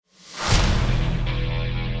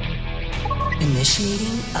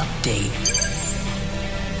Initiating update.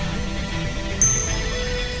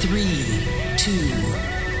 3, 2,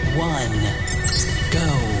 1, go.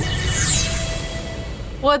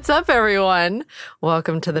 What's up, everyone?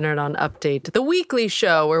 Welcome to the Nerd On Update, the weekly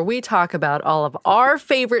show where we talk about all of our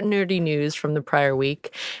favorite nerdy news from the prior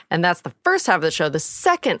week. And that's the first half of the show. The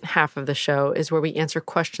second half of the show is where we answer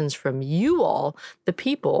questions from you all, the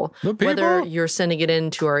people. Whether you're sending it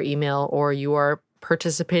in to our email or you are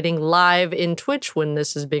participating live in Twitch when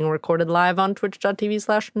this is being recorded live on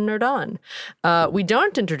twitch.tv/nerdon. We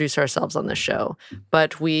don't introduce ourselves on this show,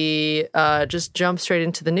 but we just jump straight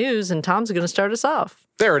into the news, and Tom's going to start us off.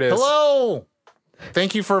 There it is. Hello.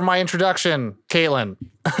 Thank you for my introduction, Caitlin.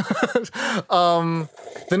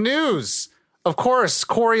 The news. Of course,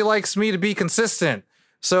 Corey likes me to be consistent.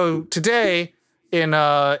 So today, in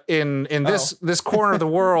this corner of the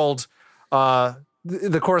world,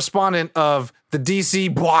 the correspondent of the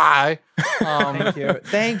DC Boy.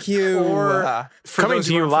 Thank you. Or coming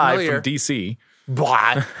to you live from DC.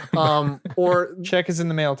 Boy. Or check is in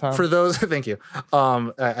the mail, Tom. For those, thank you.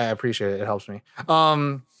 I appreciate it. It helps me.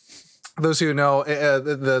 Those who know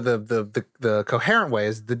the coherent way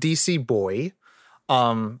is the DC Boy.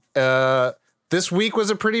 This week was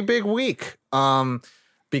a pretty big week.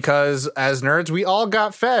 Because as nerds, we all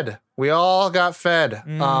got fed.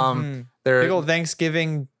 Big old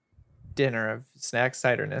Thanksgiving dinner of snack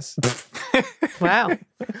ciderness. Wow.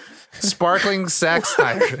 Sparkling sack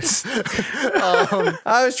Snyders.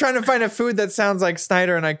 I was trying to find a food that sounds like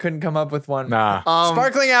Snyder and I couldn't come up with one.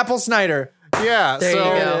 Sparkling apple Snyder. Yeah. There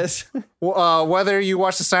you go. Whether you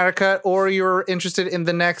watch the Snyder Cut or you're interested in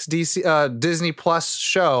the next Disney Plus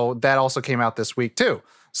show, that also came out this week too.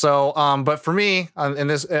 So, but for me, in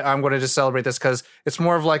this, I'm going to just celebrate this because it's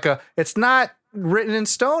more of like it's not written in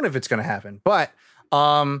stone if it's going to happen, but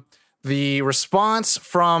the response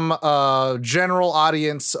from general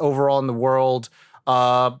audience overall in the world,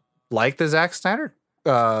 like the Zack Snyder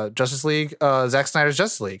Justice League, Zack Snyder's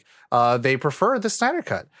Justice League, they prefer the Snyder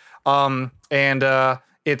Cut, and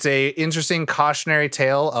it's a interesting cautionary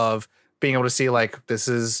tale of being able to see like this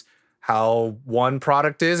is how one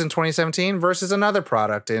product is in 2017 versus another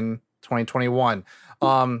product in 2021.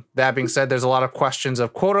 That being said, there's a lot of questions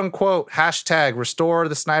of quote unquote hashtag restore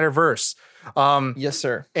the Snyderverse. Yes,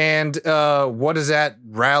 sir. And what does that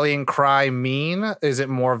rallying cry mean? Is it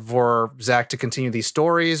more for Zack to continue these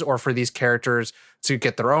stories or for these characters to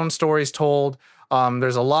get their own stories told?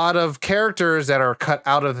 There's a lot of characters that are cut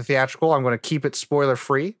out of the theatrical. I'm going to keep it spoiler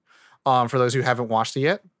free for those who haven't watched it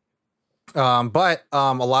yet. But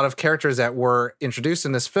a lot of characters that were introduced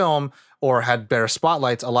in this film or had better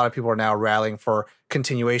spotlights, a lot of people are now rallying for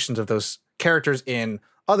continuations of those characters in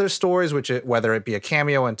other stories, whether it be a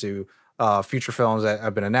cameo into future films that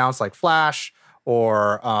have been announced, like Flash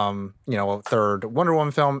or a third Wonder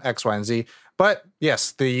Woman film, X, Y, and Z. But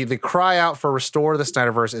yes, the cry out for restore the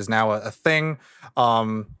Snyderverse is now a thing.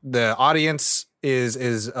 The audience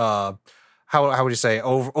is how would you say,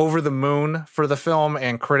 over the moon for the film,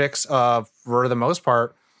 and critics, for the most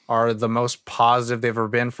part, are the most positive they've ever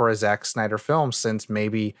been for a Zack Snyder film since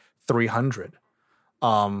maybe 300,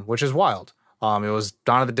 which is wild. It was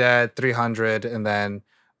Dawn of the Dead, 300, and then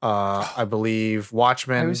I believe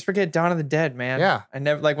Watchmen. I always forget Dawn of the Dead, man. Yeah. I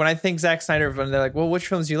never, like, when I think Zack Snyder, when they're like, well, which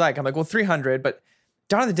films do you like? I'm like, well, 300, but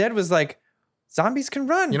Dawn of the Dead was like, zombies can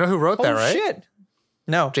run. You know who wrote that, right? Shit.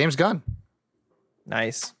 No. James Gunn.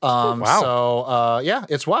 Nice. Wow. So, yeah,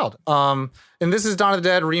 it's wild. And this is Dawn of the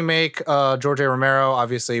Dead remake. George A. Romero.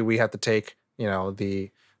 Obviously, we have to take, the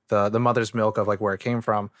mother's milk of like where it came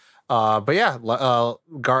from. But yeah,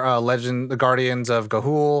 Legend, the Guardians of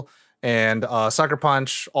Ga'Hoole and Sucker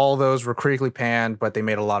Punch, all those were critically panned, but they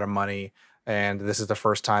made a lot of money. And this is the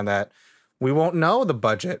first time that we won't know the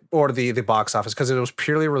budget or the box office because it was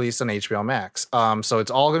purely released on HBO Max. So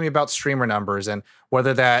it's all going to be about streamer numbers and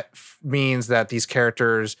whether that means that these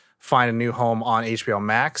characters find a new home on HBO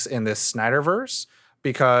Max in this Snyderverse,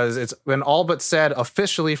 because it's been all but said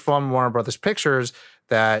officially from Warner Brothers Pictures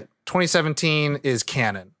that 2017 is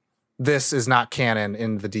canon. This is not canon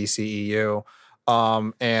in the DCEU.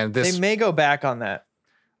 And this they may go back on that.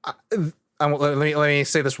 let me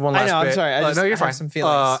say this one last bit. I'm sorry. No, you're fine. Some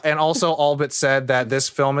feelings. And also, all but said that this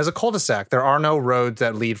film is a cul-de-sac. There are no roads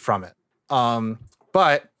that lead from it.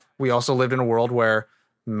 But we also lived in a world where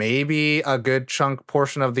maybe a good chunk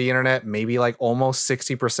portion of the internet, maybe like almost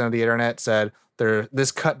 60% of the internet said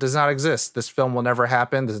this cut does not exist. This film will never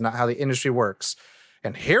happen. This is not how the industry works.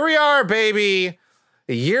 And here we are, baby,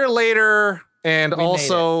 a year later, and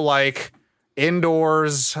also like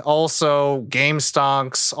indoors, also game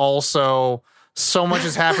stonks, also so much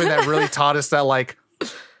has happened that really taught us that like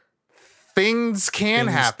things can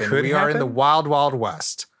happen. We are in the wild, wild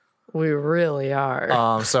west. We really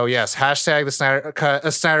are. So yes, hashtag the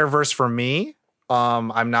Snyderverse for me.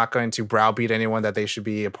 I'm not going to browbeat anyone that they should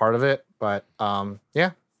be a part of it, but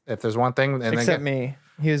yeah, if there's one thing, except me,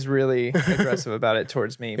 he was really aggressive about it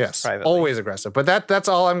towards me. Yes, privately. Always aggressive. But that's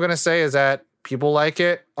all I'm going to say is that people like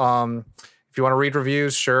it. If you want to read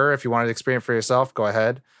reviews, sure. If you want to experience for yourself, go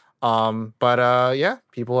ahead. But yeah,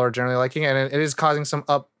 people are generally liking it, and it is causing some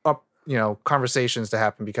up conversations to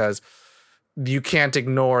happen because you can't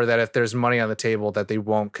ignore that if there's money on the table that they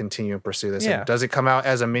won't continue to pursue this. Yeah. Does it come out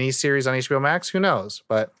as a mini series on HBO Max? Who knows?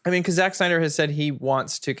 But I mean, because Zack Snyder has said he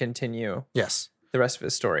wants to continue. Yes. The rest of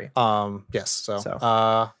his story. Yes. So.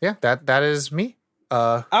 Yeah. That is me.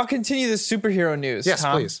 I'll continue the superhero news. Yes,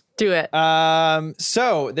 Tom. please. Do it.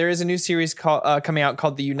 So there is a new series coming out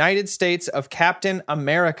called The United States of Captain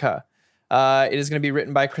America. It is going to be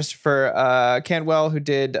written by Christopher Cantwell, who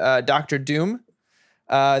did Doctor Doom.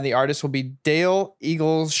 The artist will be Dale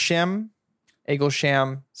Eaglesham,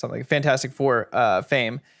 something like Fantastic Four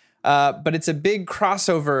fame. But it's a big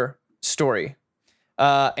crossover story.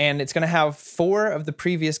 And it's going to have 4 of the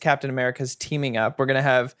previous Captain Americas teaming up. We're going to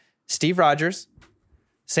have Steve Rogers,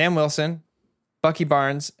 Sam Wilson, Bucky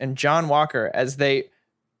Barnes, and John Walker as they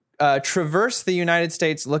traverse the United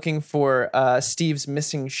States looking for Steve's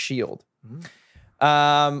missing shield.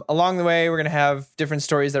 Along the way, we're going to have different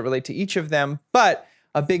stories that relate to each of them. But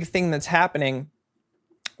a big thing that's happening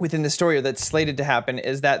within the story, or that's slated to happen,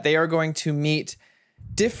 is that they are going to meet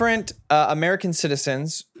different American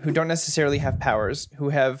citizens who don't necessarily have powers, who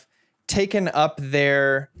have taken up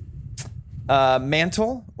their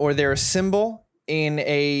mantle or their symbol in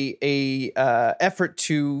a effort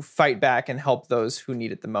to fight back and help those who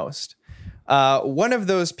need it the most. One of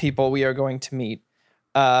those people we are going to meet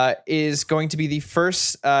is going to be the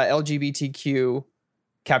first LGBTQ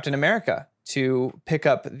Captain America to pick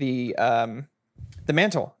up the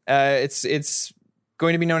mantle. It's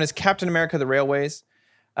going to be known as Captain America: The Railways.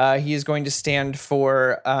 He is going to stand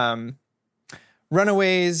for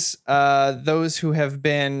runaways, those who have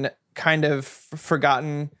been kind of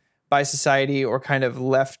forgotten by society or kind of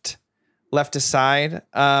left aside.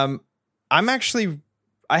 I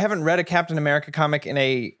haven't read a Captain America comic in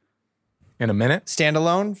a minute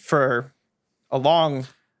standalone for a long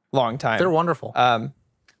time. They're wonderful.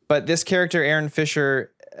 But this character, Aaron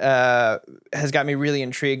Fisher, has got me really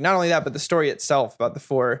intrigued. Not only that, but the story itself about the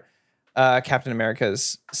 4 Captain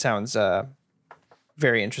Americas sounds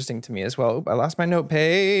very interesting to me as well. Oop, I lost my note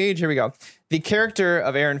page. Here we go. The character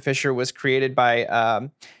of Aaron Fisher was created by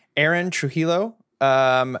Aaron Trujillo,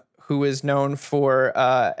 who is known for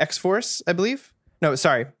X-Force, I believe. No,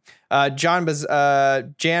 sorry. Jan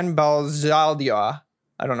Balzaldia.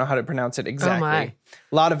 I don't know how to pronounce it exactly. Oh my.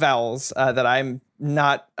 A lot of vowels that I'm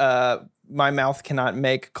not, my mouth cannot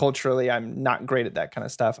make culturally. I'm not great at that kind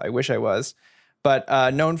of stuff. I wish I was.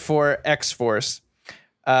 But known for X-Force,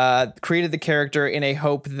 created the character in a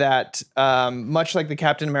hope that, much like the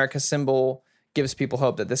Captain America symbol gives people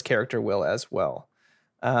hope, that this character will as well.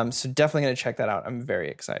 So definitely going to check that out. I'm very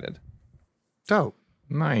excited. Dope.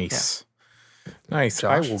 Nice. Yeah. Nice.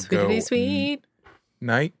 Josh. I will go. Sweet.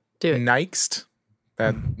 Do it. Next.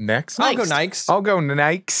 Next. I'll go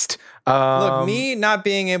next. Look, me not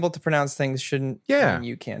being able to pronounce things shouldn't mean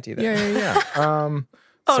you can't either. Yeah.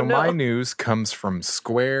 My news comes from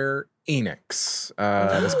Square Enix.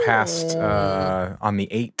 This past on the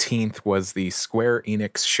 18th was the Square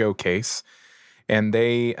Enix showcase, and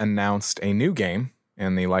they announced a new game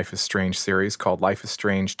in the Life is Strange series called Life is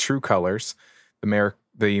Strange True Colors.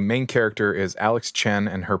 The main character is Alex Chen,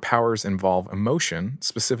 and her powers involve emotion,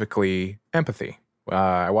 specifically empathy.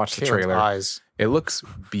 I watched the trailer. Eyes. It looks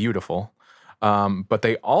beautiful. But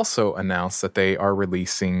they also announced that they are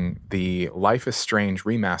releasing the Life is Strange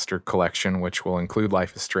Remastered Collection, which will include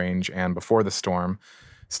Life is Strange and Before the Storm,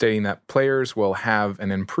 stating that players will have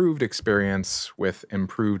an improved experience with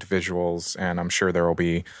improved visuals, and I'm sure there will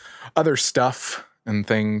be other stuff and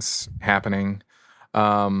things happening.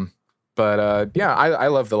 I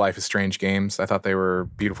love the Life is Strange games. I thought they were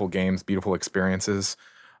beautiful games, beautiful experiences.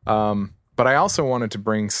 But I also wanted to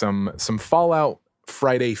bring some Fallout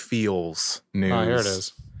Friday Feels news. Oh, here it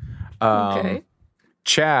is. Okay.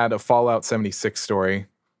 Chad, a Fallout 76 story,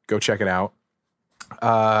 go check it out,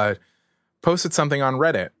 posted something on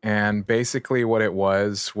Reddit. And basically what it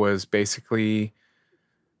was basically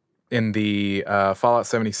in the Fallout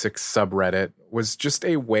 76 subreddit was just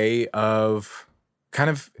a way of kind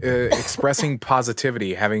of expressing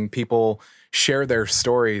positivity, having people share their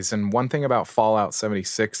stories. And one thing about Fallout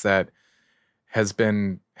 76 that has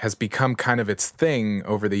become kind of its thing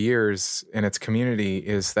over the years in its community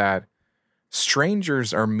is that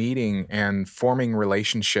strangers are meeting and forming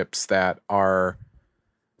relationships that are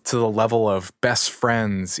to the level of best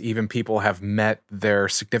friends. Even people have met their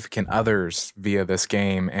significant others via this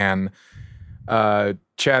game. And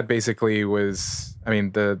Chad basically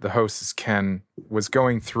the host is Ken, was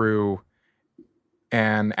going through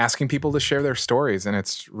and asking people to share their stories. And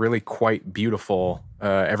it's really quite beautiful.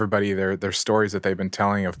 Everybody, their stories that they've been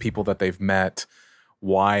telling of people that they've met,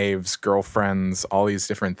 wives, girlfriends, all these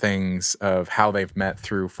different things of how they've met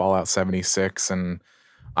through Fallout 76. And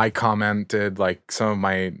I commented, like, some of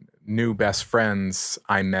my new best friends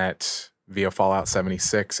I met via Fallout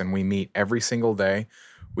 76, and we meet every single day.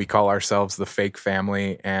 We call ourselves the Fake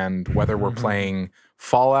Family, and whether we're playing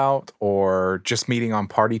Fallout or just meeting on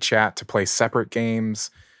Party Chat to play separate games,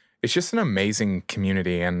 it's just an amazing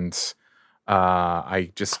community, and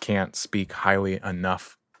I just can't speak highly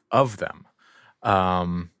enough of them.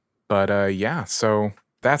 So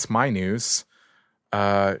that's my news.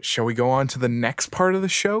 Shall we go on to the next part of the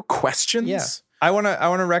show? Questions? Yeah. I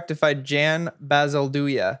wanna rectify Jan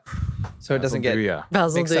Bazalduya, so it doesn't get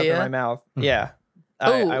mixed up in my mouth. Yeah.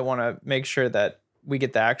 I want to make sure that we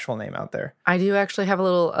get the actual name out there. I do actually have a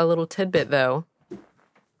little tidbit though.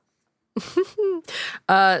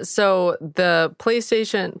 So the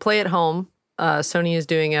PlayStation Play at Home, Sony is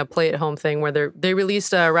doing a Play at Home thing where they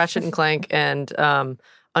released Ratchet and Clank and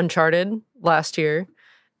Uncharted last year,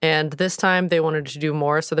 and this time they wanted to do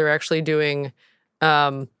more, so they're actually doing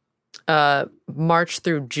March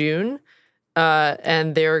through June,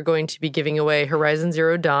 and they're going to be giving away Horizon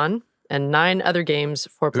Zero Dawn and 9 other games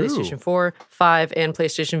for PlayStation 4, 5, and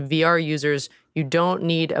PlayStation VR users. You don't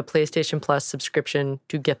need a PlayStation Plus subscription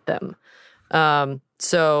to get them.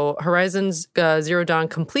 So Horizon Zero Dawn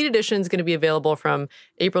Complete Edition is going to be available from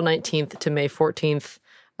April 19th to May 14th.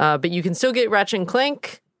 But you can still get Ratchet and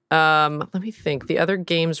Clank. Let me think. The other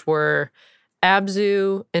games were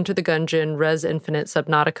Abzu, Enter the Gungeon, Res Infinite,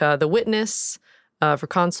 Subnautica, The Witness. For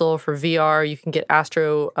console, for VR, you can get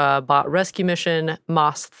Astro Bot Rescue Mission,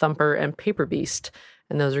 Moss Thumper, and Paper Beast.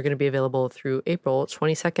 And those are going to be available through April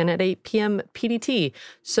 22nd at 8 p.m. PDT.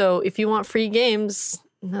 So if you want free games,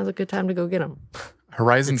 now's a good time to go get them.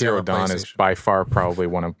 Horizon Zero Dawn is by far probably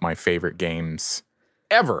one of my favorite games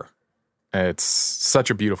ever. It's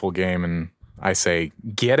such a beautiful game, and I say,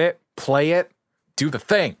 get it, play it, do the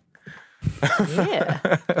thing. Yeah.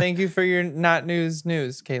 Thank you for your not news,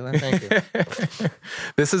 Caitlin. Thank you.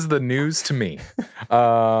 This is the news to me.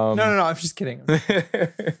 No, I'm just kidding.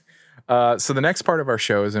 So the next part of our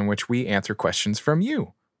show is in which we answer questions from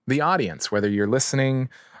you, the audience, whether you're listening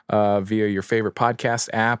via your favorite podcast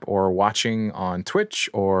app or watching on Twitch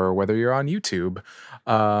or whether you're on YouTube.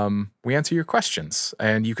 We answer your questions,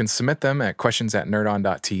 and you can submit them at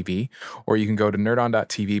questions@nerdon.tv, or you can go to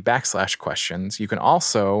nerdon.tv/questions. You can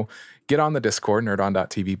also get on the Discord,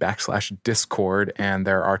 nerdon.tv/Discord, and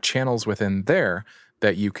there are channels within there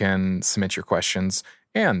that you can submit your questions.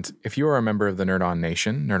 And if you are a member of the Nerd On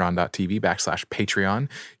Nation, nerdon.tv/Patreon,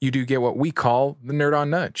 you do get what we call the Nerd On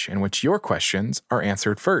Nudge, in which your questions are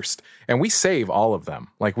answered first. And we save all of them.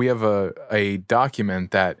 Like, we have a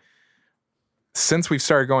document that, since we've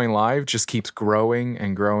started going live, just keeps growing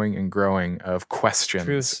and growing and growing of questions.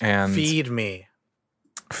 Truth. And Feed me.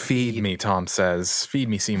 Feed me, Tom says. Feed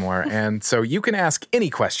me, Seymour. And so you can ask any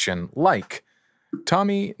question, like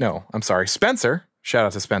Spencer. Shout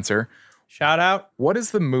out to Spencer. Shout out. What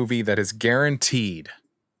is the movie that is guaranteed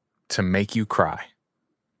to make you cry?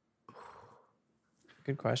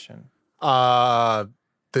 Good question.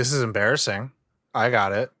 This is embarrassing. I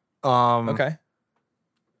got it. Okay.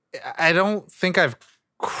 I don't think I've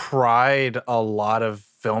cried a lot of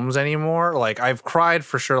films anymore. Like, I've cried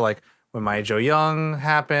for sure, like when Maya Joe Young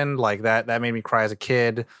happened, like that made me cry as a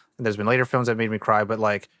kid. And there's been later films that made me cry, but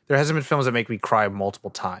like there hasn't been films that make me cry multiple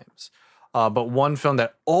times. But one film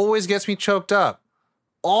that always gets me choked up,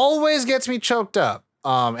 and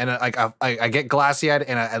like I get glassy-eyed,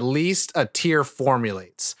 and at least a tear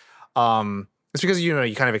formulates. It's because you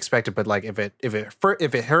kind of expect it, but like if it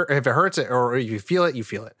hurts it, or you feel it, you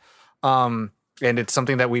feel it. And it's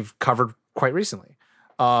something that we've covered quite recently,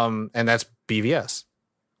 and that's BVS,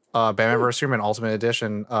 Batman vs Superman Ultimate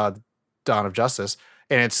Edition, Dawn of Justice,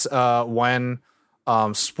 and it's when.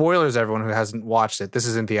 Spoilers, everyone who hasn't watched it. This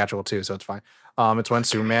is in theatrical too, so it's fine. It's when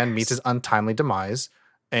Superman meets his untimely demise,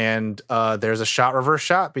 and there's a reverse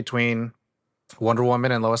shot between Wonder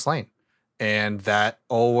Woman and Lois Lane, and that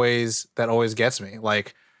always gets me.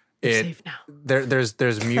 Like, Safe now.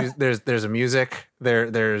 There's a music.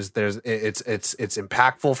 It's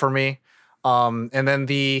impactful for me. And then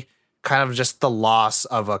the kind of just the loss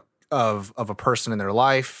of a person in their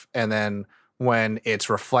life, and then when it's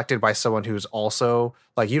reflected by someone who's also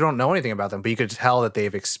like, you don't know anything about them, but you could tell that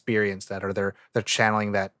they've experienced that, or they're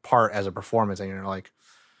channeling that part as a performance, and you're like,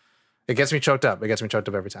 it gets me choked up. It gets me choked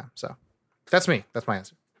up every time. So that's me. That's my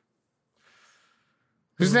answer.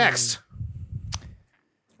 Who's next?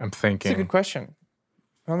 I'm That's a thinking. good question.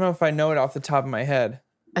 I don't know if I know it off the top of my head.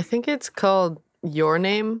 I think it's called Your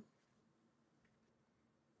Name.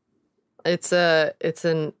 It's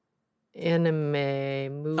an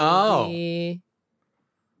anime movie.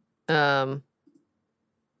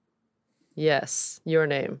 Yes, Your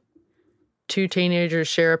Name. Two teenagers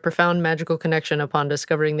share a profound magical connection upon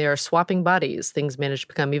discovering they are swapping bodies. Things manage to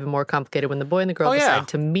become even more complicated when the boy and the girl Oh, yeah. decide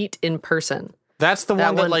to meet in person. That's the That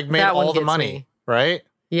one that one- like made that one all the gets money, me. right?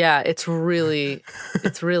 Yeah, it's really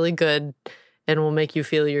good and will make you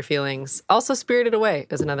feel your feelings. Also, Spirited Away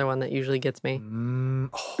is another one that usually gets me. Don't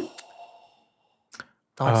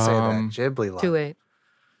say that. Ghibli love. Too late.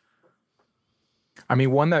 I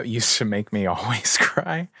mean, one that used to make me always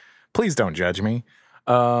cry. Please don't judge me.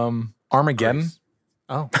 Armageddon.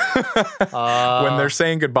 Oh. When they're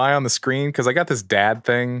saying goodbye on the screen, because I got this dad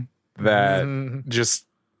thing that just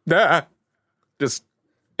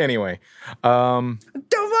anyway. Don't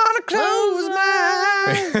want to close my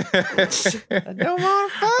eyes. I don't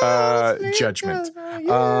want to fall asleep Judgment. 'cause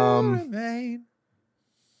you remain.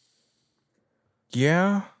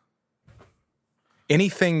 Yeah.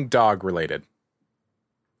 Anything dog related,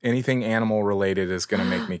 anything animal related is going to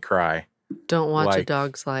make me cry. Don't watch A Like-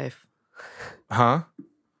 Dog's Life. Huh?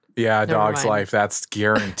 Yeah, Never dog's mind. life. That's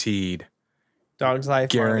guaranteed. Dog's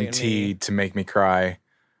Life. Marley and Me. Guaranteed to make me cry.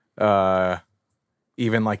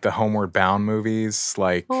 Even like the Homeward Bound movies,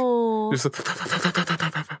 like Oh, just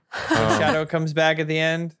Shadow comes back at the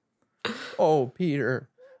end. Oh, Peter,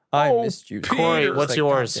 I missed you. Corey, It's what's like,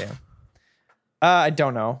 yours? goddamn. I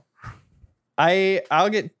don't know. I'll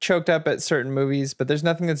get choked up at certain movies, but there's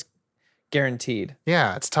nothing that's guaranteed.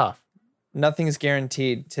 Yeah, it's tough. Nothing is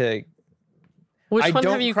guaranteed to. which I one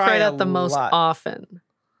don't have you cry cried a at the most lot. often?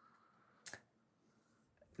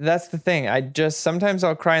 That's the thing. Sometimes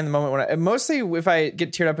I'll cry in the moment mostly if I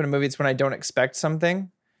get teared up in a movie, it's when I don't expect something.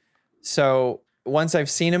 So once I've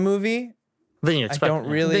seen a movie, Then you I expect don't it.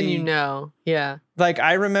 really Then you know. Yeah. like.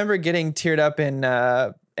 I remember getting teared up in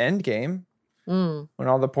Endgame Mm. when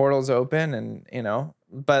all the portals open, and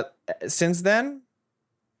But since then,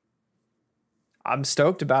 I'm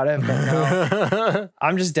stoked about it. But no,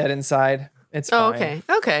 I'm just dead inside. It's Oh, fine. okay.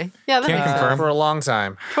 Okay. Yeah, that Can't makes sense. confirm. For a long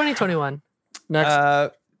time. 2021.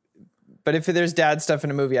 Next. But if there's dad stuff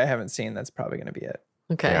in a movie I haven't seen, that's probably going to be it.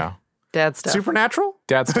 Okay. yeah. Dad stuff. Supernatural?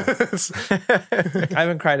 Dad's stuff. I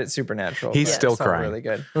haven't cried at Supernatural. He's but still it's not crying. really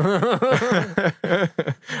good.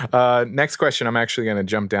 Next question, I'm actually going to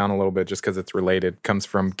jump down a little bit just because it's related. Comes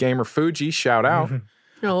from Gamer Fuji. Shout out.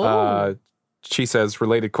 Oh. She says,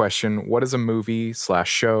 related question: what is a movie /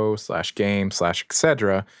 show / game /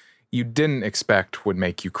 etc. you didn't expect would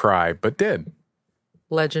make you cry, but did?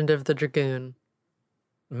 Legend of the Dragoon.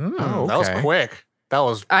 Oh, That was okay. quick. That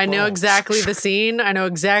was. I know oh. exactly the scene. I know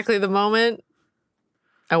exactly the moment.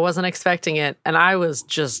 I wasn't expecting it, and I was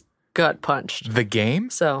just gut punched. The game?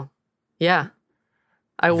 So, yeah.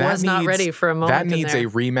 I That was not needs- ready for a moment. That in needs there. a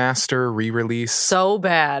remaster, re-release. So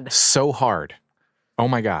bad. So hard. Oh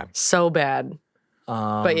my God. So bad.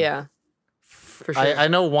 But yeah. For sure. I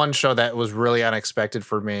know one show that was really unexpected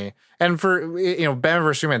for me, and for Batman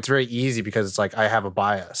vs Superman, it's very easy because it's like I have a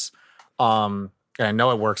bias, and I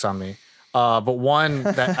know it works on me. But one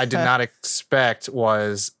that I did not expect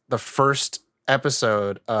was the first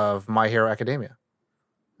episode of My Hero Academia.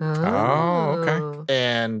 Oh, okay.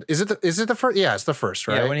 And is it the first? Yeah, it's the first,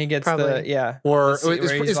 right? Yeah, when he gets Probably. or the scene it's,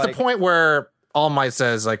 where he's it's the like- point where All Might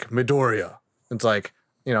says like Midoriya. It's like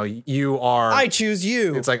you are. I choose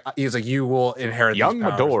you. It's like he's like you will inherit Young these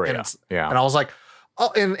powers. Midoriya. And it's- Yeah. and I was like,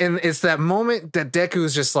 oh, and it's that moment that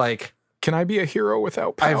Deku's just like, Can I be a hero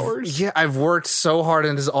without powers? I've worked so hard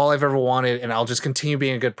and this is all I've ever wanted, and I'll just continue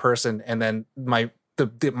being a good person. And then my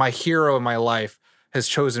hero in my life has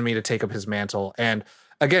chosen me to take up his mantle. And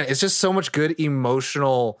again, it's just so much good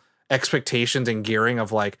emotional expectations and gearing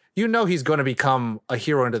of like, he's going to become a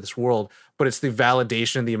hero into this world, but it's the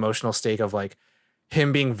validation, the emotional stake of like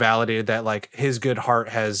him being validated that like his good heart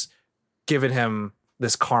has given him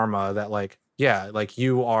this karma that like, yeah, like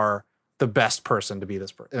you are the best person to be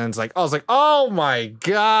this person. And it's like, I was like, oh my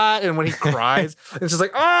God. And when he cries, it's just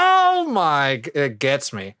like, oh my, it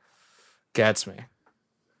gets me.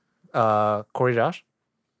 Corey, Josh?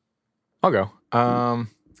 I'll go. I'm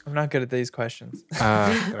not good at these questions.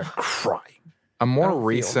 I'm gonna cry. A more don't feel.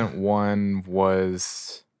 recent one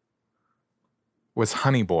was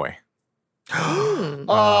Honey Boy.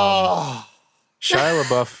 Oh, Shia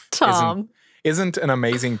LaBeouf Tom. isn't an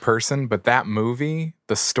amazing person, but that movie,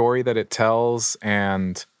 the story that it tells,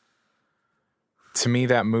 and to me,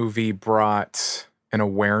 that movie brought an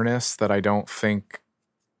awareness that I don't think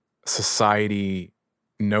society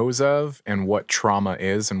knows of, and what trauma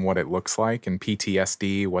is and what it looks like, and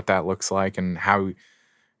PTSD, what that looks like, and how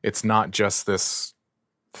it's not just this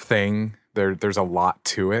thing. There's a lot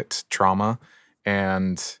to it, trauma,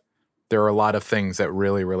 and there are a lot of things that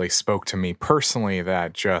really, really spoke to me personally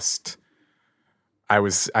that just,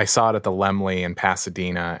 I saw it at the Lemley in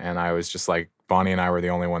Pasadena, and I was just like, Bonnie and I were the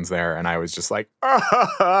only ones there, and I was just like,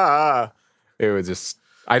 ah! It was just,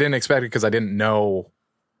 I didn't expect it because I didn't know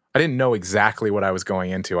exactly what I was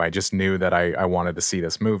going into. I just knew that I wanted to see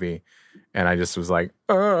this movie, and I just was like,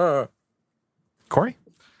 Corey?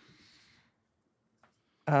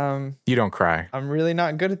 You don't cry. I'm really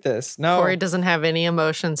not good at this. No, Corey doesn't have any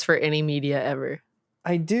emotions for any media ever.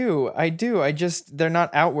 I do. I just, they're not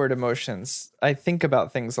outward emotions. I think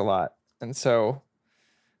about things a lot. And so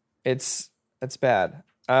it's bad.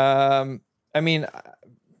 I mean,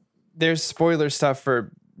 there's spoiler stuff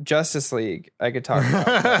for Justice League I could talk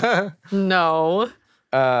about. No.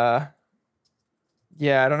 Yeah,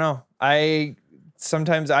 I don't know. I'll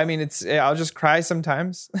just cry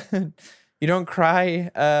sometimes. You don't cry,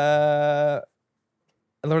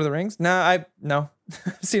 Lord of the Rings? No. I've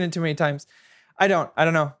seen it too many times. I don't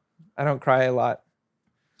know. I don't cry a lot.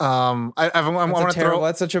 I want to throw.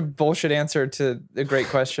 That's such a bullshit answer to a great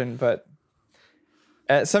question, but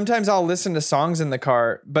sometimes I'll listen to songs in the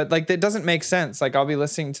car, but like that doesn't make sense. Like I'll be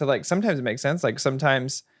listening to like, sometimes it makes sense. Like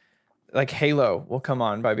sometimes like Halo will come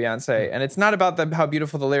on by Beyonce, and it's not about how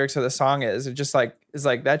beautiful the lyrics of the song is. It just like is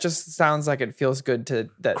like that just sounds like it feels good to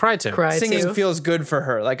that Cry to. Cry singing to. feels good for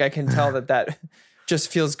her. Like I can tell that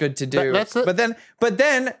just feels good to do. That's the- But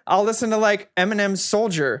then I'll listen to like Eminem's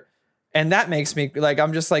Soldier, and that makes me like,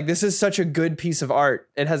 I'm just like, this is such a good piece of art.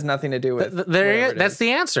 It has nothing to do with whatever it That's is.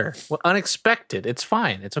 the answer. Well, unexpected. It's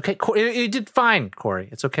fine. It's okay. You did fine, Corey.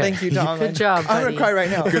 It's okay. Thank you, Tom. Good job, I'm buddy. gonna cry right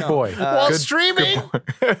now. Good boy. While Good- streaming.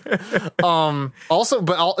 Also,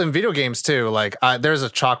 but in video games too. Like there's a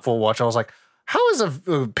chock full watch. I was like, how is a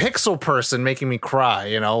pixel person making me cry?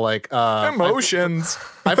 You know, like Emotions.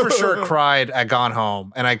 I for sure cried at Gone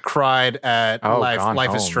Home, and I cried at Life Gone is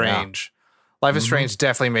Home, Strange. Life is Strange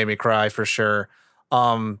definitely made me cry for sure.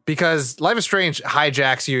 Because Life is Strange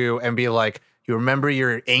hijacks you and be like, you remember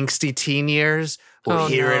your angsty teen years? Well, Oh,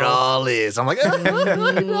 here it no. all is. I'm like,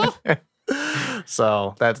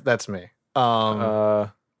 so that's me.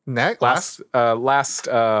 Next, Last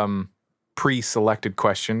pre-selected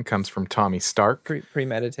question comes from Tommy Stark.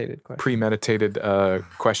 Premeditated question. Premeditated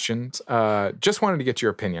questions. Just wanted to get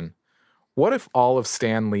your opinion. What if all of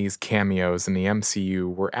Stan Lee's cameos in the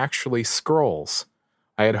MCU were actually Skrulls?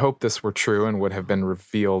 I had hoped this were true and would have been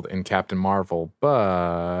revealed in Captain Marvel,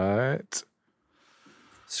 but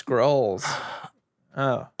Scrolls.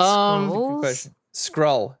 Oh, good Skrulls? question.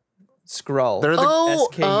 Skrull. they're the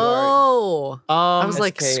SKUR. Oh. I was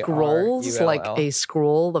like, SKRULL. scrolls? Like a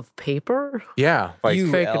scroll of paper? yeah, like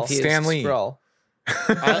very UL. confused. Stan Lee. Skrull.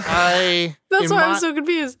 I That's in why my, I'm so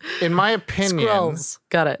confused. in my opinion, Scrolls.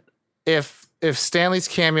 Got it. if Stanley's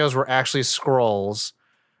cameos were actually scrolls,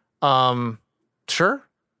 sure.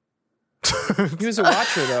 He was a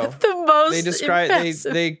watcher though. The most They describe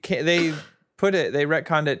impressive. they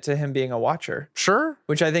retconned it to him being a watcher, Sure.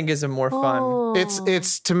 which I think is a more fun. Oh.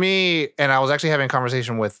 It's to me, and I was actually having a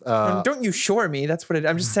conversation with And don't you shore me? That's what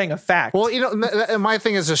I'm just saying a fact. well, you know, my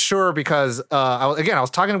thing is just sure because I was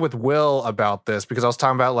talking with Will about this because I was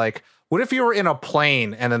talking about like, what if you were in a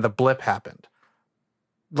plane and then the blip happened?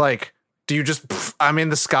 Like, do you just I'm in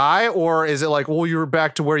the sky, or is it like, well, you were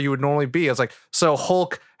back to where you would normally be? It's like, so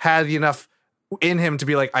Hulk had enough in him to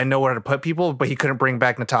be like, I know where to put people, but he couldn't bring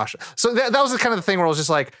back Natasha. So that was the kind of the thing where I was just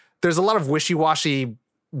like, there's a lot of wishy-washy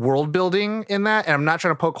world building in that, and I'm not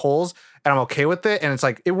trying to poke holes, and I'm okay with it. And it's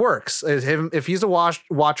like, it works. If he's a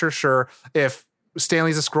watcher, sure. If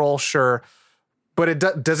Stanley's a Skrull, sure. But it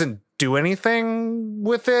doesn't do anything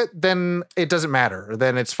with it, then it doesn't matter.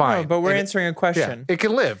 Then it's fine. No, but we're And answering a yeah, question. it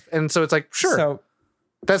can live. And so it's like, sure. So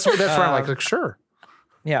that's where I'm like, sure.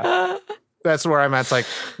 yeah. That's where I'm at. It's like,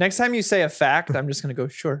 Next time you say a fact, I'm just gonna go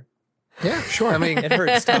sure. yeah, sure. I mean, It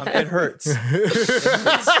hurts, Tom. It hurts.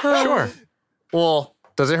 sure. well,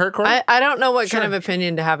 does it hurt, Corey? I don't know what kind of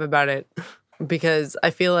opinion to have about it because I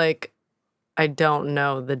feel like I don't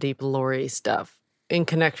know the deep lore stuff in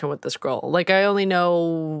connection with the scroll. Like I only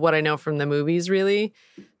know what I know from the movies, really.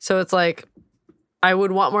 So it's like I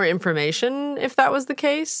would want more information if that was the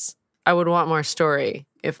case. I would want more story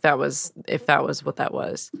if that was what that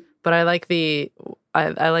was. But I like the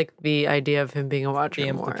I like the idea of him being a watcher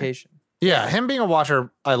The more. implication. Yeah, him being a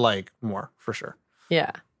watcher, I like more for sure.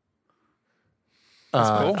 Yeah.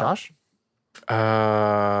 cool. Josh?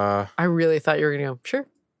 I really thought you were going to go, sure.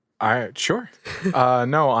 Sure.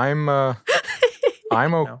 No,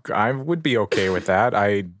 I would be okay with that.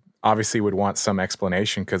 I obviously would want some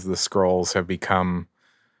explanation because the scrolls have become,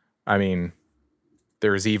 I mean,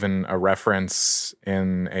 there's even a reference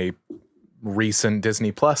in a recent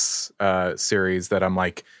Disney Plus series that I'm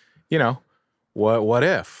like, what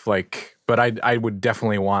if? Like, but I would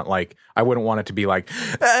definitely want, like, I wouldn't want it to be like,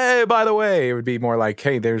 hey, by the way. It would be more like,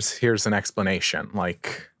 hey, here's an explanation.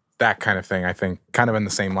 Like that kind of thing. I think kind of in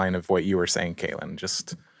the same line of what you were saying, Kaylin.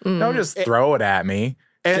 Just don't just throw it at me.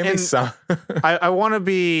 Give me some. I want to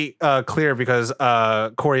be clear because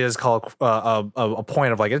Corey has called a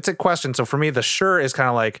point of like, it's a question. So for me, the sure is kind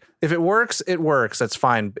of like, if it works, it works. That's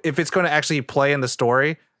fine. If it's going to actually play in the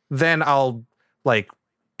story, then I'll like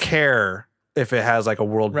care if it has like a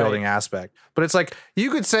world building aspect. But it's like,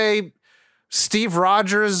 you could say Steve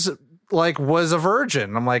Rogers like was a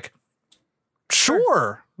virgin. I'm like,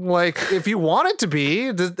 sure. Like if you want it to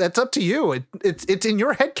be, that's up to you. It's in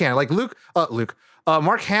your headcanon. Like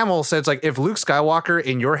Mark Hamill says, like, if Luke Skywalker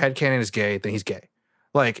in your headcanon is gay, then he's gay.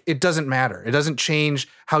 Like, it doesn't matter. It doesn't change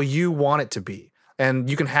how you want it to be. And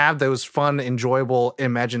you can have those fun, enjoyable,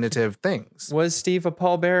 imaginative things. Was Steve a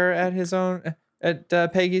pallbearer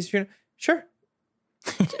at Peggy's funeral? Sure.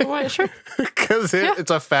 What? Sure. Because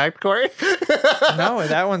it's a fact, Corey. No,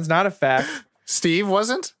 that one's not a fact. Steve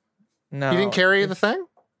wasn't? No. He didn't carry the thing?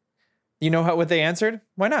 You know what they answered?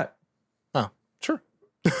 Why not? Oh, sure.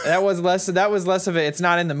 That was less of it. It's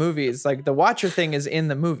not in the movies. Like the Watcher thing is in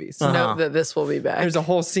the movies. Note that this will be back. There's a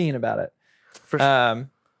whole scene about it. For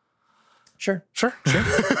sure. Sure.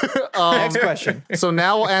 Next question. So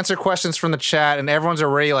now we'll answer questions from the chat, and everyone's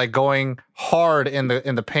already like going hard in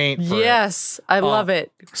the paint. For yes, I love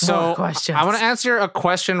it. So More questions. I want to answer a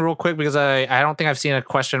question real quick because I don't think I've seen a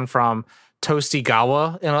question from Toasty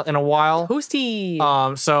Gawa in a while.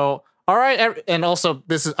 Toasty. So all right, and also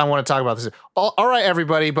I want to talk about this. All right,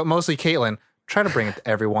 everybody, but mostly Caitlin. Try to bring it to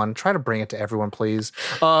everyone. Try to bring it to everyone, please.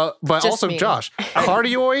 But Just also me. Josh,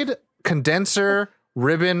 cardioid condenser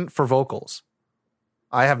ribbon for vocals.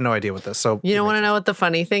 I have no idea what this. So You don't want to know what the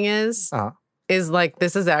funny thing is? Uh-huh. Is like,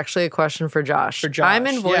 this is actually a question for Josh. For Josh, I'm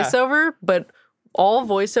in yeah. voiceover, but all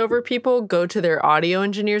voiceover people go to their audio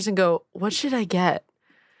engineers and go, what should I get?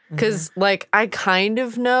 Because like, I kind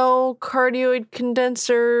of know cardioid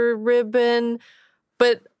condenser ribbon,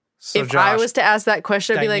 but So if I Josh, was to ask that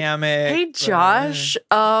question, I'd be like, Dynamic, hey, Josh,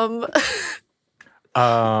 so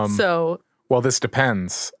Well, this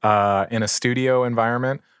depends. In a studio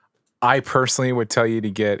environment, I personally would tell you to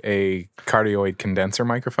get a cardioid condenser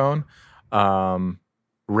microphone.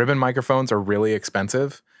 Ribbon microphones are really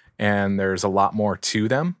expensive, and there's a lot more to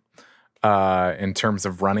them in terms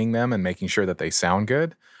of running them and making sure that they sound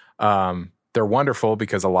good. They're wonderful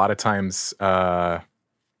because a lot of times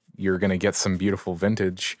you're going to get some beautiful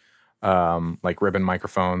vintage like ribbon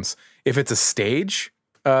microphones. If it's a stage,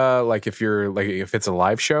 like if it's a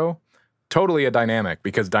live show, totally a dynamic,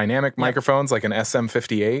 because dynamic microphones like an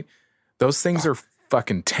SM58, those things are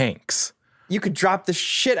fucking tanks. You could drop the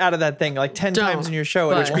shit out of that thing like 10 times in your show,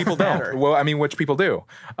 but- which people don't. Well, I mean, which people do.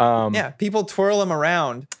 Yeah, people twirl them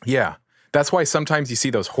around. Yeah. That's why sometimes you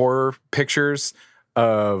see those horror pictures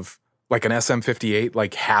of like an SM58,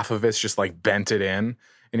 like half of it's just like bent it in.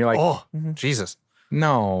 And you're like, oh Jesus.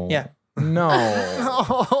 no. Yeah. No.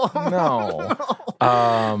 No.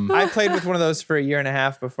 I played with one of those for a year and a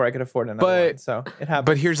half before I could afford another one. So it happened.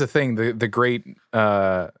 But here's the thing, the great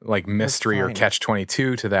like mystery or fine.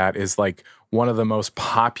 catch-22 to that is like one of the most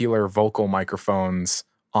popular vocal microphones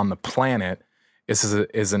on the planet is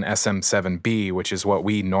an SM7B, which is what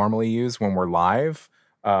we normally use when we're live,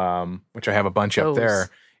 which I have a bunch up Those. there.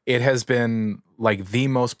 It has been like the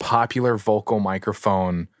most popular vocal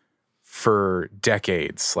microphone for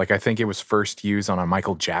decades. Like I think it was first used on a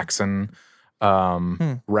Michael Jackson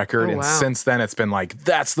record, Oh, and wow. since then it's been like,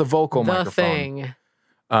 that's the vocal the microphone.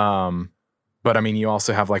 thing. But I mean, you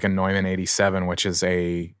also have like a Neumann 87, which is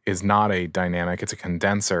not a dynamic, it's a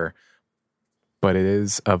condenser, but it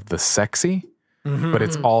is of the sexy, but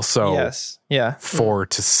it's also yes. Yeah. $4,000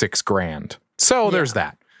 to $6,000. So there's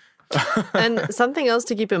that. And something else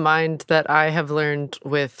to keep in mind that I have learned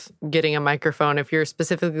with getting a microphone, if you're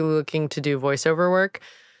specifically looking to do voiceover work,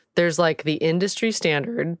 there's like the industry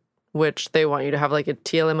standard, which they want you to have like a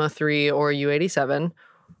TLM03 or U87.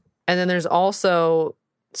 And then there's also,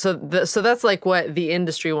 so that's like what the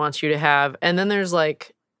industry wants you to have. And then there's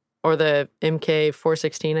like, or the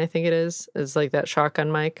MK416, I think it is like that shotgun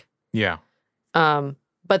mic. Yeah.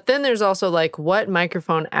 But then there's also like what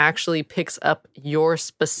microphone actually picks up your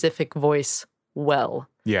specific voice well,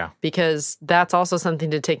 Yeah. because that's also something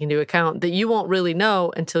to take into account that you won't really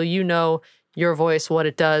know until you know your voice, what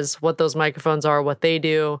it does, what those microphones are, what they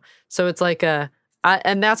do. So it's like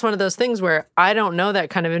and that's one of those things where I don't know that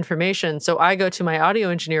kind of information. So I go to my audio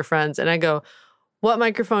engineer friends and I go, what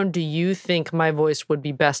microphone do you think my voice would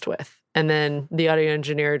be best with? And then the audio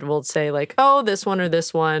engineer will say like, oh, this one or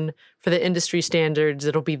this one. For the industry standards,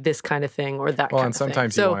 it'll be this kind of thing or that Well, kind and of thing.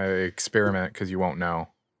 sometimes you want to experiment because you won't know.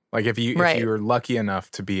 Like if you're lucky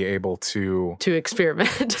enough to be able to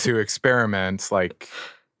experiment. to experiment, like,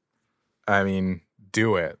 I mean,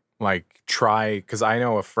 do it. Like try, because I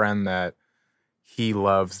know a friend that he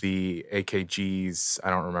loves the AKGs. I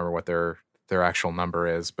don't remember what their actual number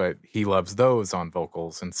is, but he loves those on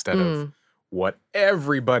vocals instead of what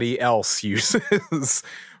everybody else uses.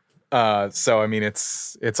 So I mean,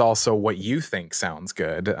 it's also what you think sounds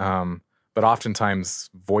good. But oftentimes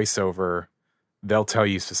voiceover, they'll tell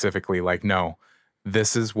you specifically like, no,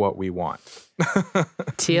 this is what we want.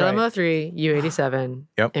 TLM03, U87,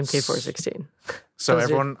 Yep. MK416. So Those are-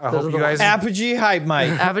 everyone, I those hope are you the guys Apogee hype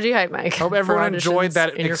mic. Apogee Hype Mic. hope for everyone enjoyed auditions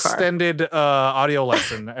that in your car. extended audio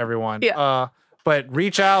lesson, everyone. Yeah. But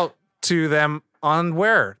reach out to them on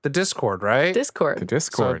where? The Discord, right? The Discord. So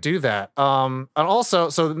Discord. do that. And also,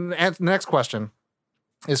 so the next question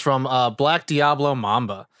is from Black Diablo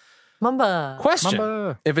Mamba. Mamba. Question: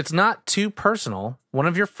 Mamba. If it's not too personal, one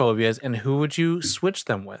of your phobias, and who would you switch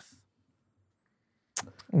them with?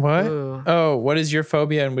 What? Ooh. Oh, what is your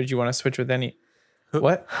phobia, and would you want to switch with any?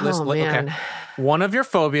 What? Oh, man. One of your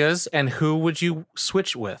phobias, and who would you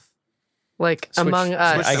switch with? Like Switch- among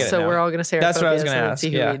us. switch them. I get it So now. we're all going to say our That's what I was phobias gonna and then ask, see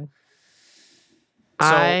who yeah. we'd- So,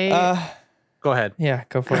 I Go ahead. Yeah,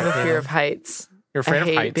 go for have a it. fear of heights. You're afraid I of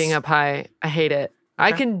hate heights. being up high. I hate it.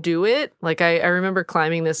 I can do it. Like I remember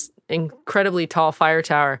climbing this incredibly tall fire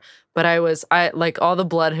tower, but I like all the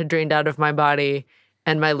blood had drained out of my body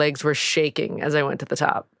and my legs were shaking as I went to the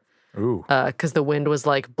top Ooh. because the wind was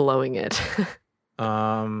like blowing it.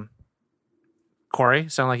 Corey,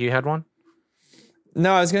 sound like you had one?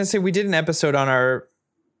 No, I was gonna say we did an episode on our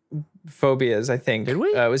phobias. I think Did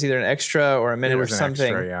we? It was either an extra or a It minute or was an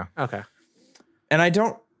something. extra, yeah. Okay. And I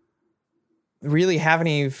don't really have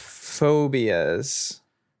any phobias.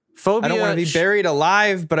 Phobia. I don't want to be buried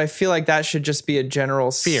alive, but I feel like that should just be a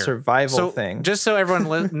general fear. survival So, thing. Just so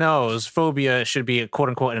everyone knows, phobia should be quote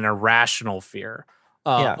unquote an irrational fear.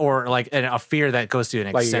 Yeah. Or like a fear that goes to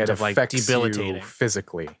an Like extent it of like affects debilitating. you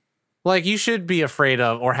physically. Like you should be afraid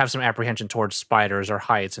of or have some apprehension towards spiders or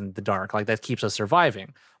heights in the dark. Like that keeps us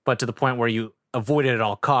surviving. But to the point where you avoid it at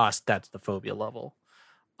all costs, that's the phobia level.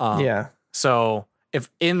 Yeah. So if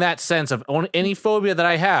in that sense of any phobia that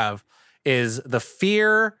I have is the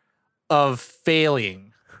fear of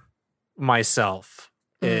failing myself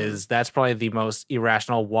is that's probably the most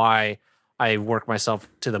irrational why I work myself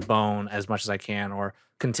to the bone as much as I can or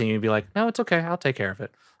continue to be like, no, it's okay. I'll take care of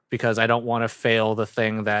it because I don't want to fail the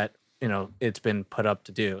thing that, it's been put up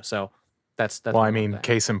to do. So that's Well, I mean,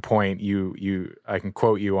 case in point, I can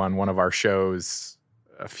quote you on one of our shows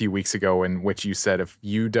a few weeks ago in which you said if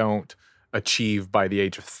you don't achieve by the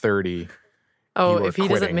age of 30, Oh, You were if he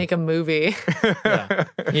doesn't quitting. make a movie,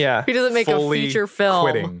 Yeah. if he doesn't make a Fully feature film,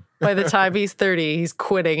 quitting. by the time he's 30, he's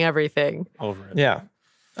quitting everything. over it. Yeah.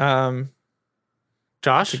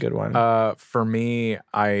 Josh? That's a good one. for me,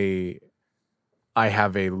 I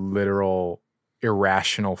have a literal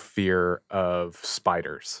irrational fear of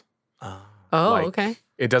spiders. Oh, Like, okay.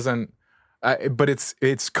 It doesn't, but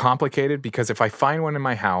it's complicated because if I find one in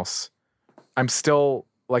my house, I'm still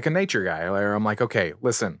like a nature guy. Where I'm like, okay,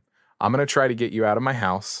 listen, I'm going to try to get you out of my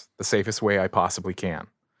house the safest way I possibly can.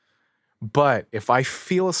 But if I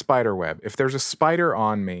feel a spider web, if there's a spider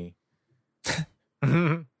on me,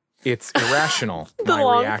 it's irrational. The my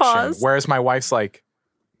long reaction. pause. Whereas my wife's like,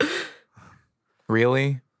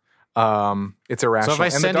 really? It's irrational. So if I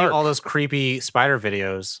And the send you dark. all those creepy spider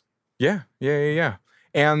videos, Yeah.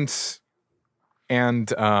 And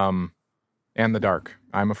the dark.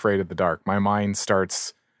 I'm afraid of the dark. My mind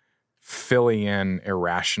starts filling in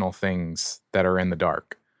irrational things that are in the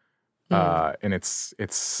dark. And it's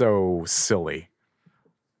so silly.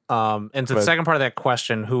 and to the But- second part of that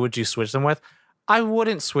question, who would you switch them with? I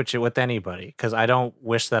wouldn't switch it with anybody because I don't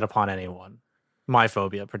wish that upon anyone. My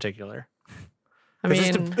phobia in particular. I 'Cause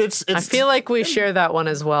mean, it's I feel like we share that one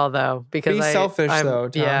as well, though, because Be selfish, though,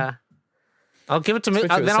 Tom. Yeah. I'll give it to Switch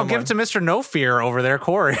it with then I'll give it to Mr. No Fear over there,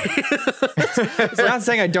 Corey. It's not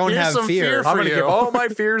saying I don't Here's have some fear. fear I'm for going to you. give all my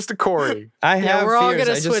fears to Corey. I Yeah, have we're all fears.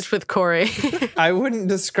 gonna I just- switch with Corey. I wouldn't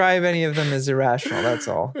describe any of them as irrational. That's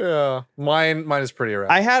all. Yeah, mine is pretty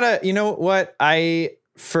irrational. I had you know what?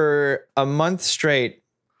 For a month straight,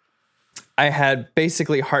 I had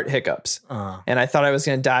basically heart hiccups. And I thought I was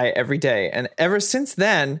going to die every day. And ever since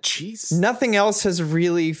then, Jeez. nothing else has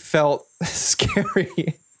really felt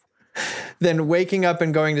scary than waking up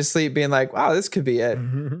and going to sleep being like, wow, this could be it.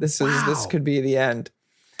 This could be the end.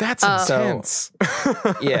 That's so- intense.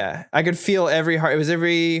 Yeah. I could feel every heart. It was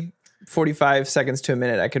every 45 seconds to a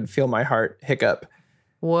minute. I could feel my heart hiccup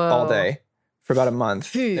Whoa. all day for about a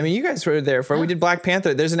month. I mean, you guys were there for it. We did Black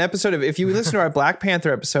Panther. There's an episode of, if you listen to our Black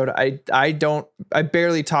Panther episode, I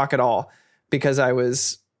barely talk at all because I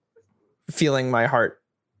was feeling my heart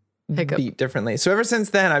Hiccup. beat differently. So ever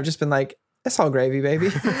since then, I've just been like, it's all gravy, baby.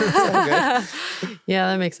 It's all good. Yeah,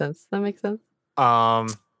 that makes sense.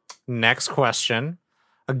 Next question.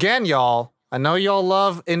 Again, y'all, I know y'all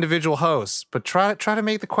love individual hosts, but try to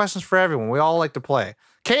make the questions for everyone. We all like to play.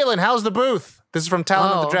 Caitlin, how's the booth? This is from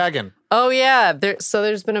Talon of the Oh. Dragon. Oh yeah.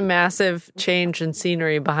 There's been a massive change in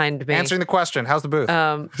scenery behind me. Answering the question, how's the booth?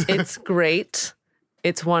 It's great.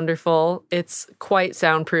 It's wonderful. It's quite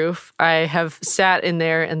soundproof. I have sat in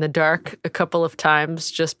there in the dark a couple of times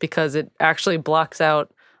just because it actually blocks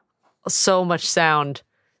out so much sound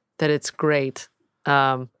that it's great.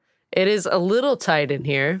 It is a little tight in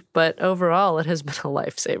here, but overall it has been a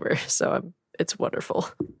lifesaver. So it's wonderful.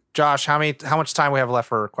 Josh, how much time we have left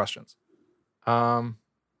for questions?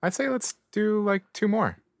 I'd say let's do like 2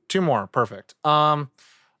 more. 2 more. Perfect.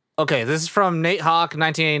 Okay, this is from Nate Hawk,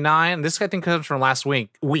 1989. This I think comes from last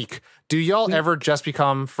week. Do y'all ever just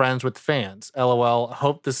become friends with fans? LOL.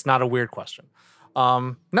 Hope this is not a weird question.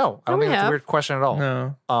 No, I don't we think it's a have. weird question at all.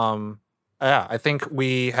 No. Yeah, I think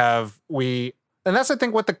and that's I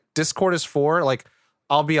think what the Discord is for. Like,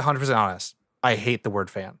 I'll be 100% honest. I hate the word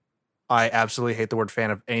fan. I absolutely hate the word fan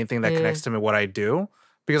of anything that Yeah. connects to me, what I do,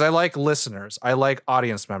 because I like listeners. I like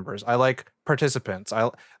audience members. I like participants. I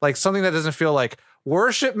like something that doesn't feel like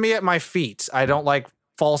worship me at my feet. I don't like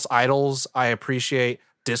false idols. I appreciate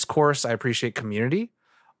discourse. I appreciate community.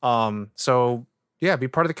 So yeah, be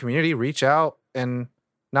part of the community, reach out and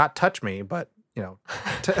not touch me, but you know.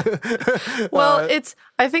 Well,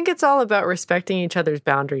 I think it's all about respecting each other's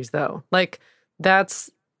boundaries though. Like that's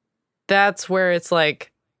where it's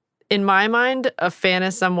like, in my mind, a fan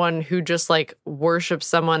is someone who just like worships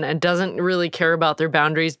someone and doesn't really care about their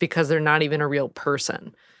boundaries because they're not even a real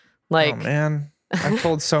person. Like, Oh man, I've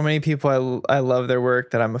told so many people I love their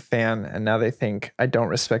work that I'm a fan, and now they think I don't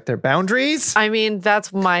respect their boundaries. I mean,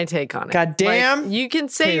 that's my take on it. God damn. Like, you can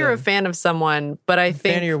say you're a Caitlin. fan of someone, but I Fan of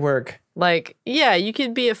think your work. like, yeah, you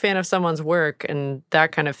could be a fan of someone's work and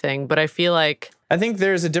that kind of thing. But I feel like, I think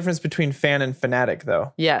there's a difference between fan and fanatic,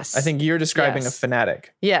 though. yes. I think you're describing Yes. a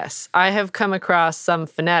fanatic. Yes, I have come across some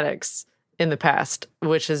fanatics in the past,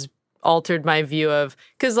 which has altered my view of,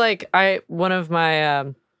 because like one of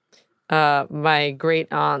my my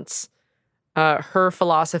great aunts, her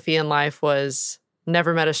philosophy in life was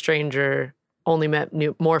never met a stranger, only met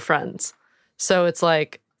more friends. So it's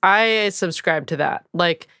like I subscribe to that.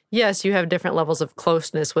 Like, yes, you have different levels of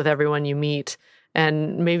closeness with everyone you meet.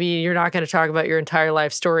 And maybe you're not going to talk about your entire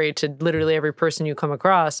life story to literally every person you come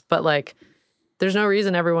across, but like, there's no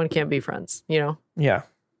reason everyone can't be friends, you know? Yeah.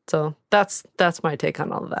 So that's my take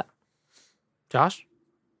on all of that. Josh?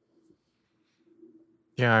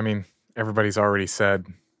 Yeah, I mean, everybody's already said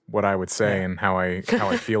what I would say and how I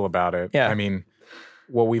feel about it. Yeah. I mean,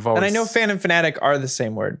 what we've always And I know fan and fanatic are the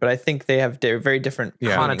same word, but I think they have very different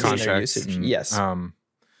meanings in their context usage. and, Yes.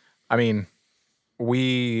 I mean,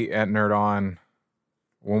 we at Nerd On,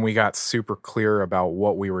 when we got super clear about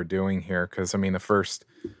what we were doing here, because I mean,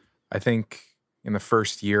 I think in the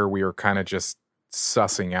first year, we were kind of just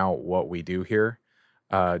sussing out what we do here,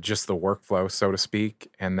 just the workflow, so to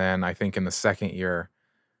speak. And then I think in the second year,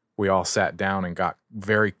 we all sat down and got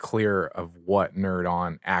very clear of what Nerd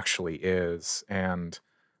On actually is, and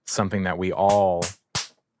something that we all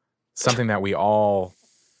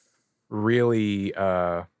really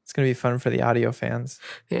It's going to be fun for the audio fans.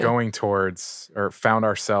 Yeah. going towards or found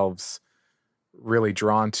ourselves really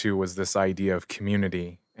drawn to was this idea of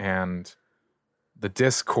community. And the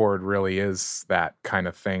Discord really is that kind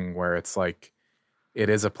of thing where it's like, it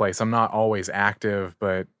is a place. I'm not always active,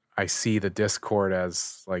 but I see the Discord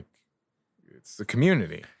as like, it's the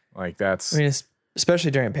community. Like that's, I mean,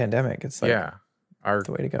 especially during a pandemic, it's like yeah,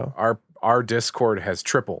 the way to go. our Discord has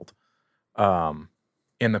tripled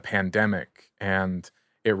in the pandemic, and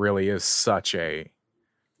it really is such a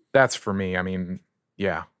that's for me. I mean,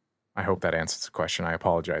 yeah, I hope that answers the question. I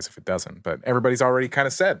apologize if it doesn't, but everybody's already kind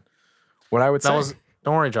of said what I would say.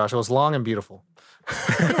 Don't worry, Josh. It was long and beautiful. Just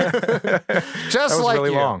that was like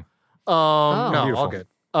really you. long. No, Beautiful. all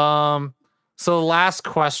good. So last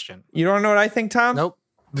question. You don't know what I think, Tom? Nope.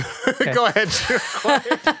 Go ahead.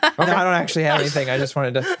 No, I don't actually have anything. I just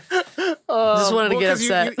wanted to. Just wanted to get 'cause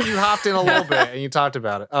upset. You hopped in a little bit and you talked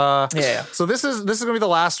about it. Yeah. So this is gonna be the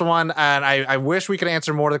last one, and I wish we could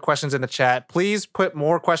answer more of the questions in the chat. Please put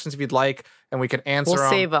more questions if you'd like, and we can answer We'll them.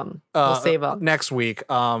 save them. We'll save them. Next week.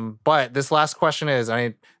 But this last question is,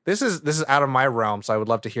 this is out of my realm, so I would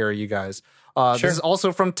love to hear you guys. Sure. This is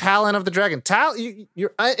also from Talon of the Dragon.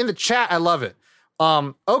 You're in the chat. I love it.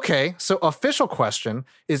 Okay, so official question: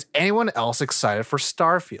 is anyone else excited for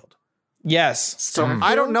Starfield? Yes. So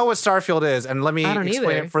I don't know what Starfield is, and let me I don't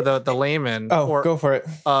explain either. it for the layman. Go for it.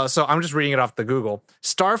 So I'm just reading it off the Google.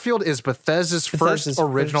 Starfield is Bethesda's first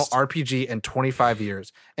original RPG in 25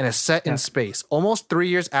 years, and is set in space. Almost 3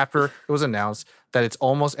 years after it was announced that it's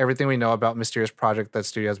almost everything we know about mysterious project that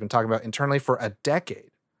studio has been talking about internally for a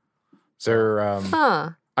decade.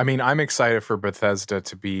 Huh. I mean, I'm excited for Bethesda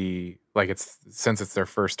to be like since it's their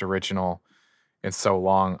first original in so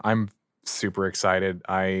long. I'm super excited.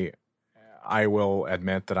 I will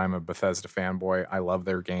admit that I'm a Bethesda fanboy. I love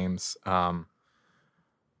their games. Yeah,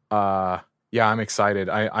 I'm excited.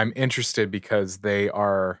 I'm interested because they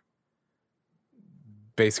are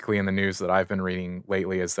basically in the news that I've been reading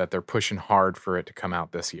lately is that they're pushing hard for it to come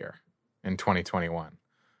out this year in 2021.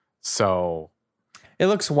 So It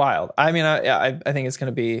looks wild. I mean, I think it's going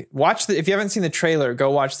to be. If you haven't seen the trailer, go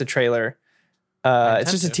watch the trailer. It's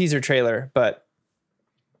just a teaser trailer, but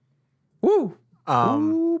woo.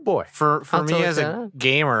 Ooh, boy. For I'll me totally as check a it out.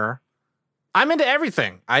 gamer, I'm into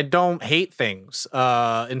everything. I don't hate things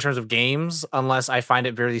in terms of games unless I find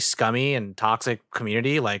it very scummy and toxic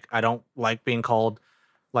community. Like, I don't like being called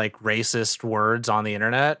like racist words on the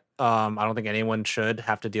internet. I don't think anyone should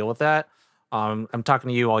have to deal with that. I'm talking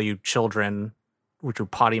to you, all you children with your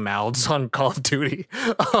potty mouths on Call of Duty.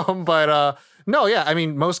 No, yeah, I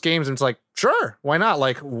mean, most games, it's like, sure, why not?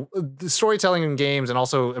 Like, the storytelling in games and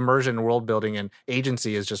also immersion and world building and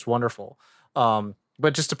agency is just wonderful. But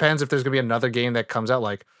it just depends if there's going to be another game that comes out.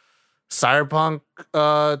 Like, Cyberpunk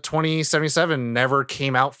 2077 never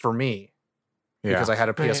came out for me because I had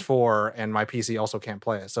a PS4 and my PC also can't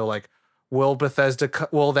play it. So, like, will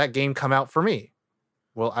that game come out for me?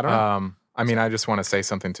 Well, I don't know. I mean, I just want to say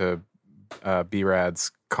something to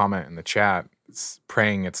B-Rad's comment in the chat,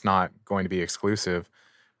 praying it's not going to be exclusive.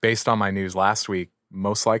 Based on my news last week,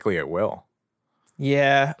 most likely it will.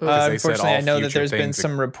 Yeah. They said Unfortunately, all I know that future there's been things-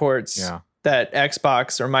 some reports Yeah. that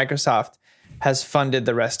Xbox or Microsoft has funded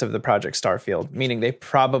the rest of the Project Starfield, meaning they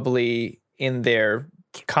probably, in their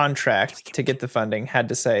contract to get the funding, had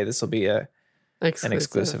to say this will be an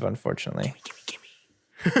exclusive, unfortunately.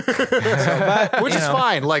 Which is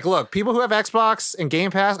fine. Like, look, people who have Xbox and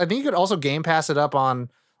Game Pass, I think you could also Game Pass it up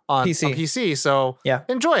on PC. So Yeah.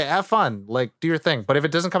 enjoy it, have fun, like do your thing. But if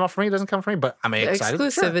it doesn't come out for me, it doesn't come for me. But I'm excited.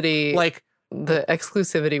 Sure. Exclusivity. Like, The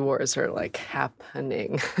exclusivity wars are like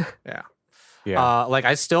happening. yeah. Yeah. Like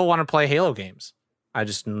I still want to play Halo games. I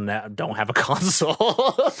just don't have a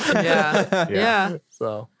console. Yeah. Yeah.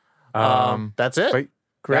 So That's that's it. but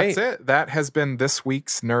Great. That's it. That has been this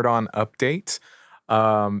week's Nerd On Update.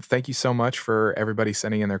 Thank you so much for everybody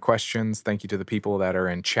sending in their questions. Thank you to the people that are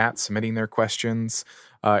in chat submitting their questions.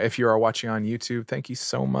 If you are watching on YouTube, thank you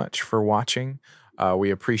so much for watching.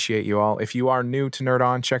 We appreciate you all. If you are new to Nerd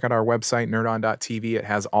On, check out our website, nerdon.tv. It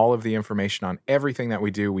has all of the information on everything that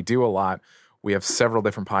we do. We do a lot. We have several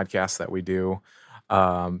different podcasts that we do.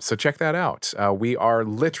 So check that out. We are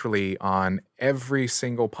literally on every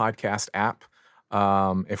single podcast app.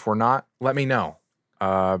 If we're not, let me know.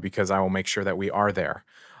 Because I will make sure that we are there.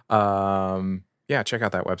 Yeah, check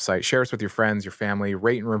out that website. Share us with your friends, your family.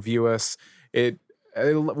 Rate and review us.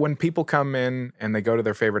 When people come in and they go to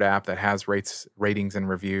their favorite app that has ratings and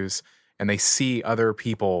reviews, and they see other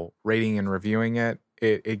people rating and reviewing it,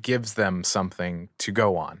 it gives them something to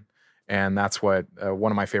go on. And that's what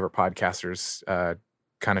one of my favorite podcasters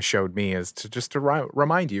kind of showed me, is to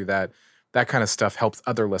remind you that kind of stuff helps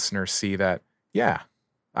other listeners see that, yeah,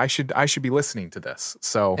 I should be listening to this.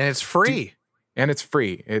 So And it's free. And it's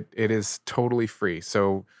free. It is totally free.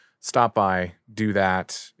 So stop by, do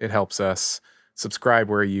that. It helps us. Subscribe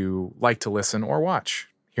where you like to listen or watch,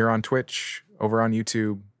 here on Twitch, over on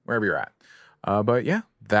YouTube, wherever you're at. But yeah,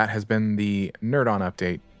 that has been the Nerd On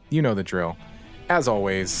Update. You know the drill. As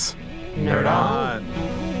always, Nerd on.